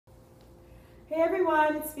Hey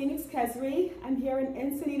everyone, it's Phoenix Kazree. I'm here in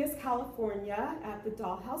Encinitas, California at the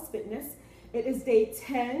Dollhouse Fitness. It is day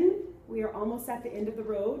 10. We are almost at the end of the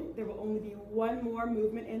road. There will only be one more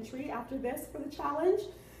movement entry after this for the challenge.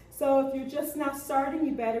 So if you're just now starting,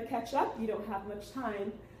 you better catch up. You don't have much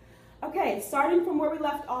time. Okay, starting from where we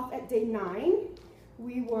left off at day 9,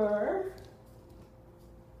 we were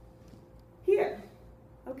here.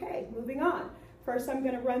 Okay, moving on. First I'm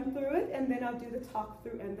going to run through it and then I'll do the talk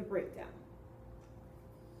through and the breakdown.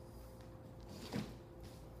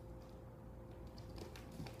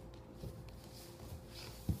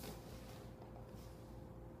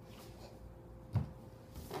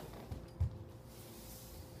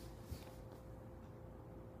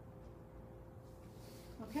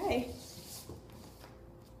 Okay,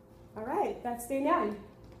 all right, that's day 9.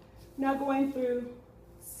 Now going through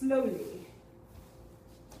slowly.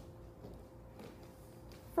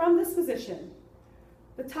 From this position,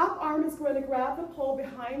 the top arm is going to grab the pole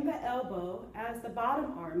behind the elbow as the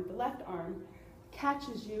bottom arm, the left arm,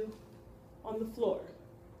 catches you on the floor.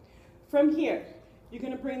 From here, you're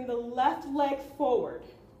going to bring the left leg forward.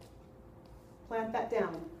 Plant that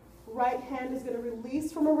down. Right hand is going to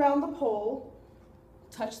release from around the pole.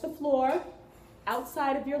 Touch the floor,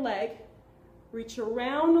 outside of your leg, reach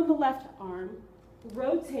around on the left arm,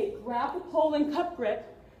 rotate, grab the pole in cup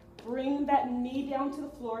grip, bring that knee down to the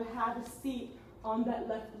floor, have a seat on that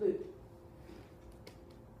left glute.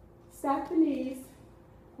 Stack the knees,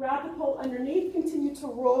 grab the pole underneath, continue to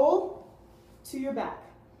roll to your back.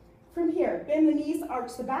 From here, bend the knees,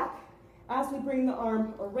 arch the back, as we bring the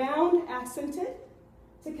arm around, accented,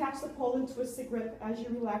 to catch the pole in twisted grip as you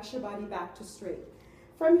relax your body back to straight.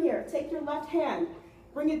 From here, take your left hand,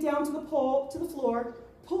 bring it down to the pole, to the floor,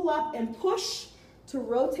 pull up and push to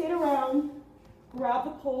rotate around, grab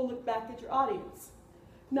the pole, look back at your audience.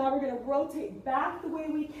 Now we're going to rotate back the way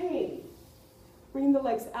we came. Bring the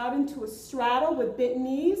legs out into a straddle with bent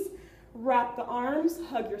knees, wrap the arms,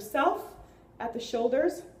 hug yourself at the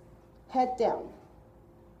shoulders, head down.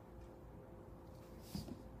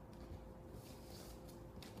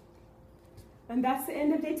 And that's the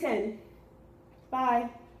end of day 10. Bye.